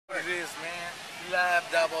What it is, man. Live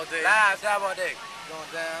Diboll day. Live Diboll day.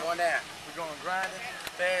 Going down. Going down. We're going grinding,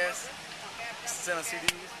 fast, selling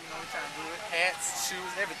CDs, you know, we're trying to do it. Hats,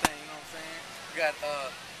 shoes, everything, you know what I'm saying? We got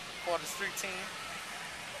for the street team.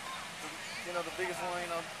 You know, the biggest one,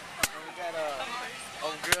 you know. We got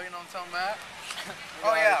old girl, you know what I'm talking about?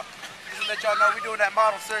 Oh yeah. Just to let y'all know, we're doing that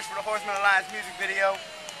model search for the Horseman Alliance music video.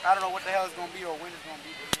 I don't know what the hell it's gonna be or when it's gonna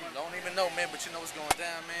be. Don't even know, man, but you know what's going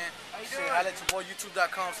down, man. Shit, I let your boy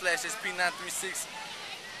youtube.com/SP936,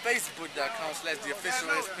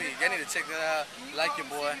 facebook.com/theofficialsp. Y'all need to check that out. Like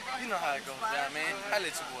your boy. You know how it goes down, man. I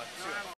let your boy. Sure.